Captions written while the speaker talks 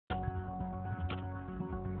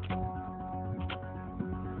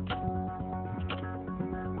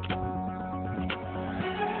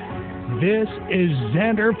This is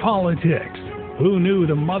Xander Politics. Who knew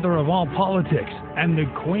the mother of all politics and the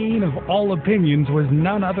queen of all opinions was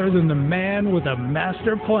none other than the man with a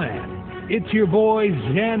master plan? It's your boy,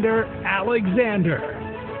 Xander Alexander.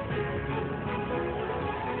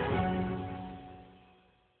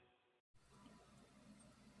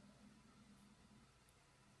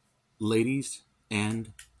 Ladies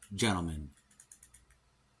and gentlemen,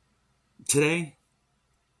 today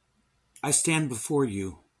I stand before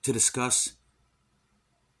you to discuss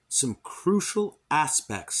some crucial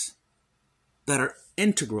aspects that are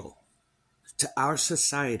integral to our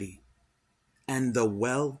society and the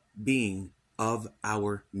well-being of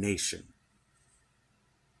our nation.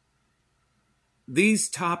 These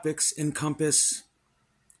topics encompass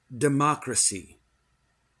democracy,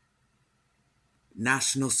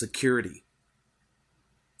 national security,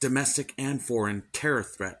 domestic and foreign terror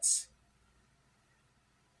threats,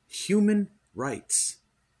 human rights,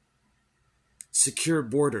 secure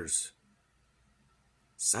borders,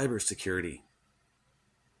 cybersecurity,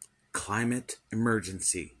 climate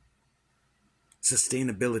emergency,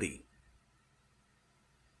 sustainability,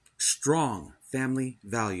 strong family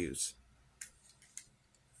values,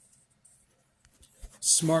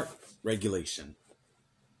 smart regulation,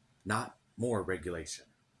 not more regulation,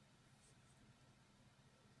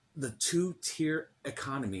 the two-tier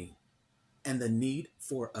economy, and the need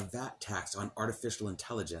for a VAT tax on artificial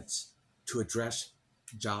intelligence to address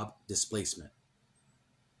job displacement.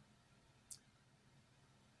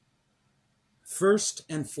 First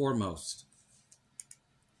and foremost,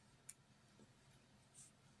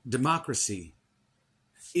 democracy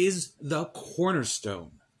is the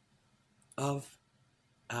cornerstone of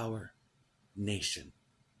our nation.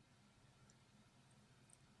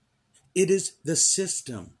 It is the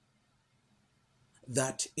system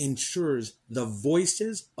that ensures the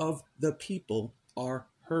voices of the people are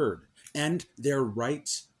heard and their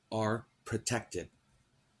rights are protected.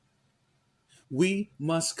 We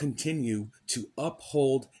must continue to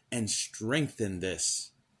uphold and strengthen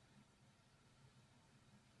this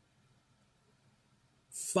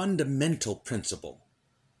fundamental principle,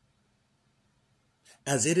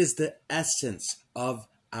 as it is the essence of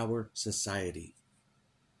our society.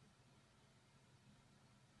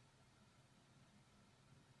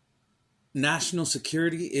 National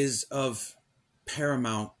security is of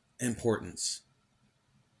paramount importance.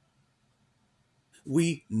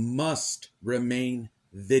 We must remain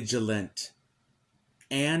vigilant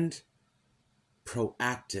and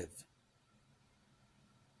proactive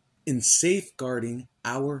in safeguarding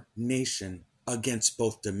our nation against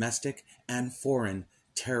both domestic and foreign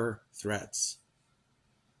terror threats.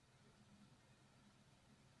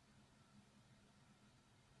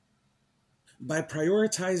 By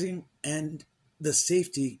prioritizing and the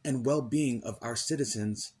safety and well-being of our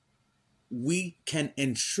citizens, we can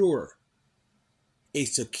ensure a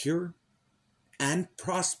secure and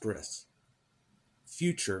prosperous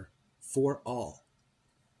future for all.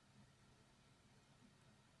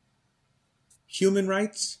 Human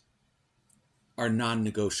rights are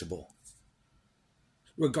non-negotiable,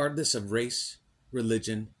 regardless of race,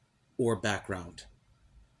 religion, or background.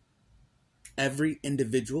 Every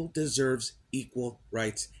individual deserves equal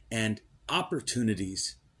rights and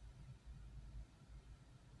opportunities.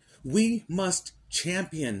 We must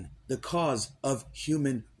champion the cause of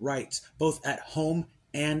human rights, both at home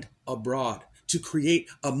and abroad, to create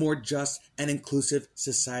a more just and inclusive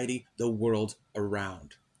society the world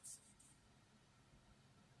around.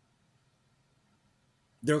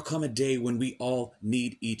 There'll come a day when we all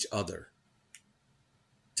need each other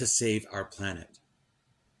to save our planet.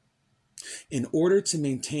 In order to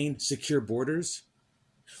maintain secure borders,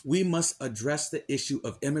 we must address the issue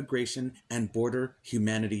of immigration and border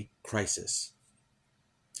humanity crisis.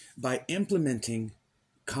 By implementing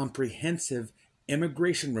comprehensive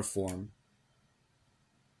immigration reform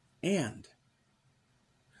and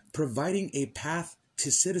providing a path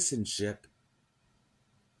to citizenship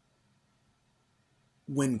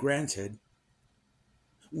when granted,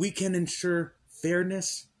 we can ensure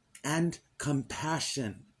fairness and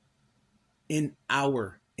compassion in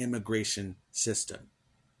our immigration system.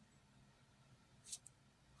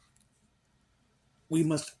 We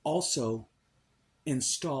must also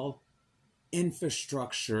install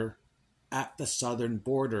infrastructure at the southern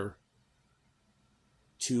border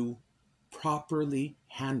to properly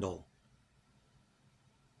handle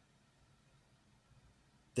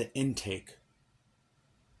the intake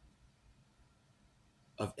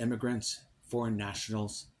of immigrants, foreign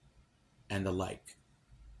nationals, and the like.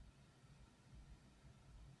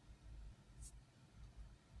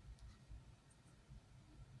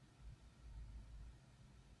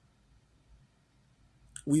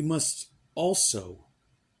 We must also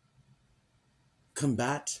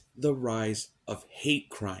combat the rise of hate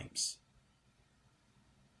crimes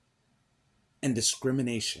and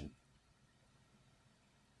discrimination.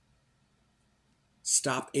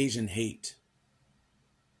 Stop Asian hate,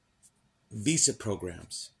 visa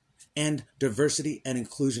programs, and diversity and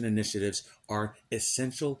inclusion initiatives are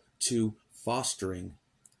essential to fostering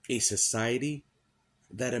a society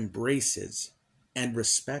that embraces and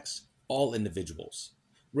respects all individuals,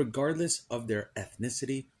 regardless of their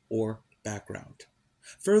ethnicity or background.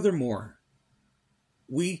 Furthermore,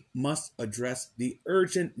 we must address the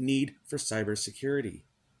urgent need for cybersecurity.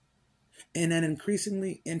 In an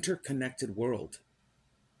increasingly interconnected world,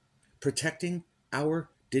 protecting our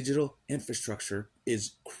digital infrastructure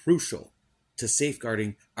is crucial to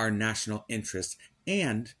safeguarding our national interest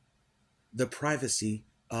and the privacy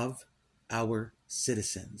of our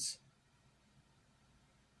citizens.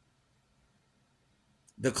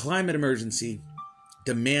 The climate emergency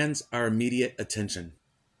demands our immediate attention.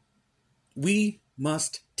 We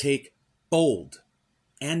must take bold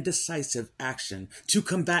and decisive action to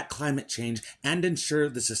combat climate change and ensure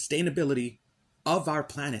the sustainability of our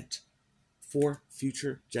planet for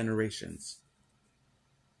future generations.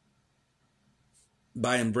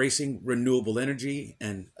 By embracing renewable energy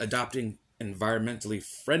and adopting environmentally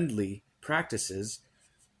friendly practices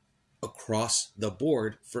across the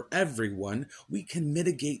board for everyone, we can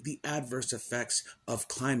mitigate the adverse effects of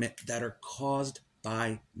climate that are caused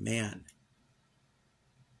by man.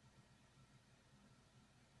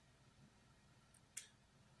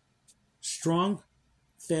 Strong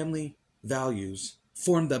family values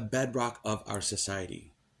form the bedrock of our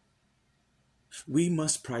society. We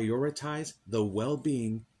must prioritize the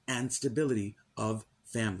well-being and stability of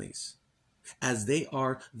families, as they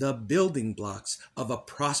are the building blocks of a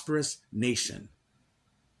prosperous nation.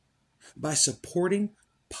 By supporting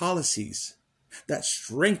policies that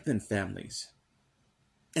strengthen families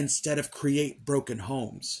instead of create broken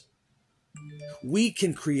homes, we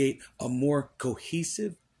can create a more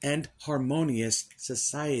cohesive and harmonious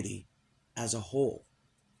society as a whole.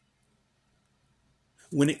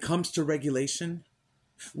 When it comes to regulation,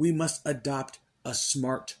 we must adopt a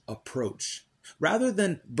smart approach. Rather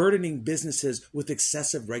than burdening businesses with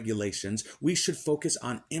excessive regulations, we should focus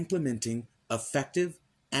on implementing effective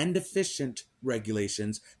and efficient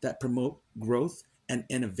regulations that promote growth and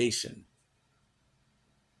innovation,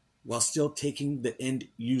 while still taking the end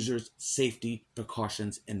user's safety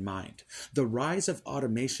precautions in mind. The rise of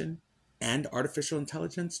automation and artificial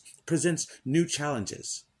intelligence presents new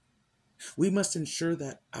challenges. We must ensure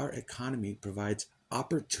that our economy provides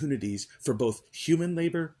opportunities for both human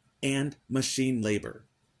labor and machine labor.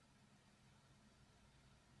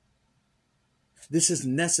 This is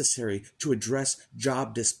necessary to address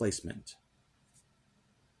job displacement.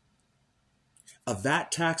 A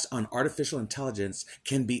VAT tax on artificial intelligence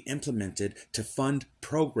can be implemented to fund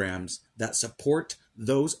programs that support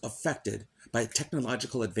those affected by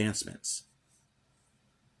technological advancements,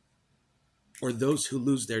 or those who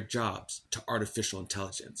lose their jobs to artificial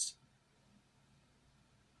intelligence.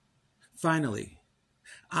 Finally,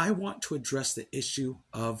 I want to address the issue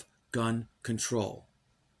of gun control.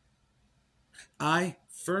 I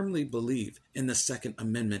firmly believe in the Second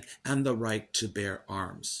Amendment and the right to bear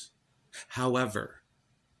arms. However,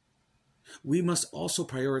 we must also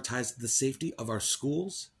prioritize the safety of our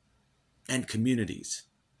schools and communities,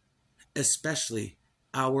 especially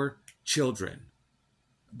our children,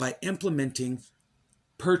 by implementing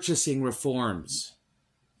purchasing reforms.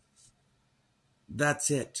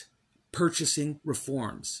 That's it, purchasing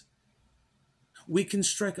reforms. We can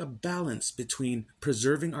strike a balance between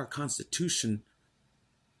preserving our Constitution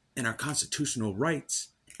and our constitutional rights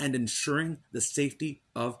and ensuring the safety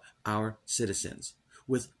of our citizens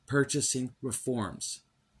with purchasing reforms.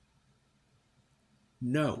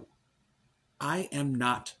 No, I am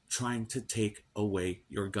not trying to take away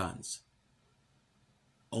your guns.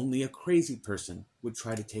 Only a crazy person would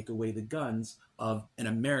try to take away the guns of an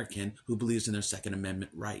American who believes in their Second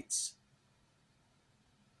Amendment rights.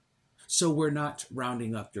 So we're not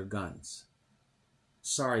rounding up your guns.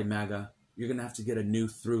 Sorry, MAGA, you're going to have to get a new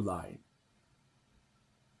through line.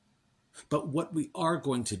 But what we are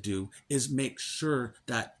going to do is make sure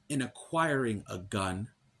that in acquiring a gun,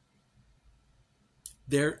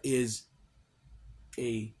 there is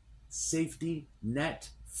a safety net,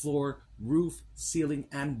 floor, roof, ceiling,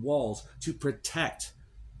 and walls to protect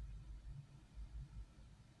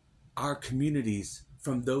our communities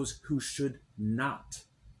from those who should not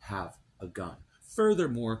have a gun.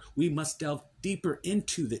 Furthermore, we must delve deeper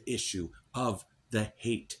into the issue of the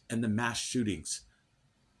hate and the mass shootings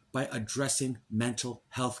by addressing mental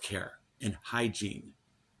health care and hygiene.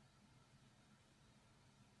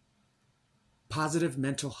 Positive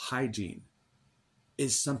mental hygiene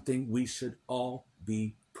is something we should all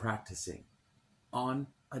be practicing on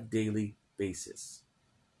a daily basis.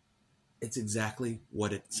 It's exactly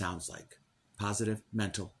what it sounds like. Positive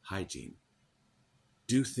mental hygiene.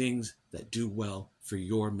 Do things that do well for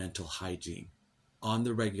your mental hygiene on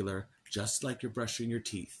the regular, just like you're brushing your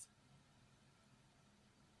teeth.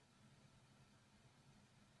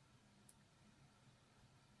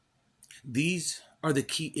 These are the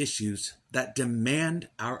key issues that demand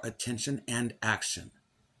our attention and action.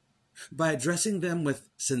 By addressing them with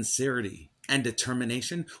sincerity and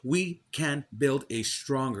determination, we can build a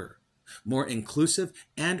stronger, more inclusive,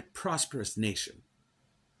 and prosperous nation.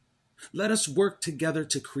 Let us work together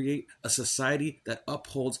to create a society that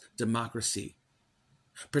upholds democracy,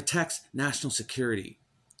 protects national security,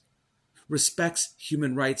 respects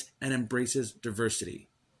human rights, and embraces diversity.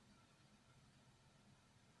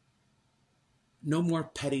 No more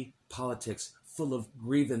petty politics full of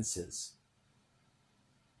grievances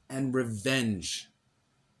and revenge.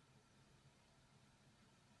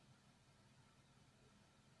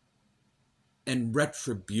 And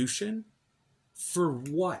retribution? For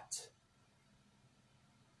what?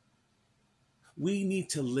 We need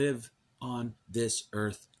to live on this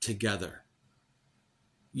earth together.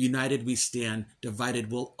 United we stand,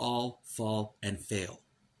 divided we'll all fall and fail.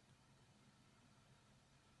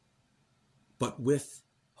 But with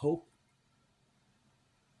hope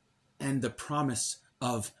and the promise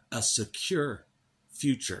of a secure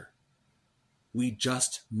future, we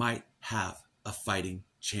just might have a fighting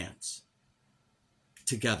chance.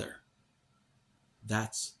 Together.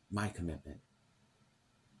 That's my commitment.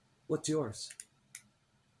 What's yours?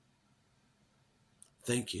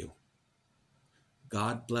 Thank you.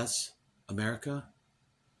 God bless America,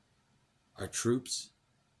 our troops,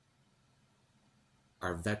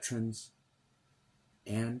 our veterans,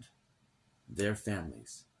 and their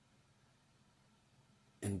families.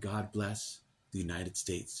 And God bless the United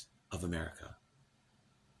States of America.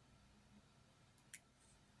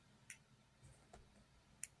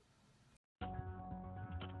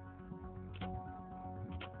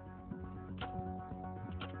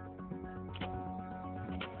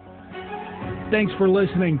 Thanks for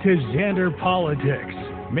listening to Xander Politics.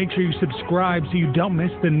 Make sure you subscribe so you don't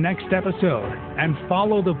miss the next episode. And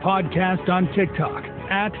follow the podcast on TikTok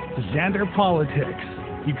at Xander Politics.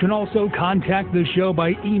 You can also contact the show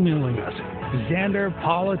by emailing us,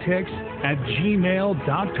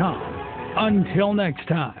 xanderpolitics@gmail.com. Until next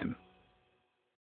time.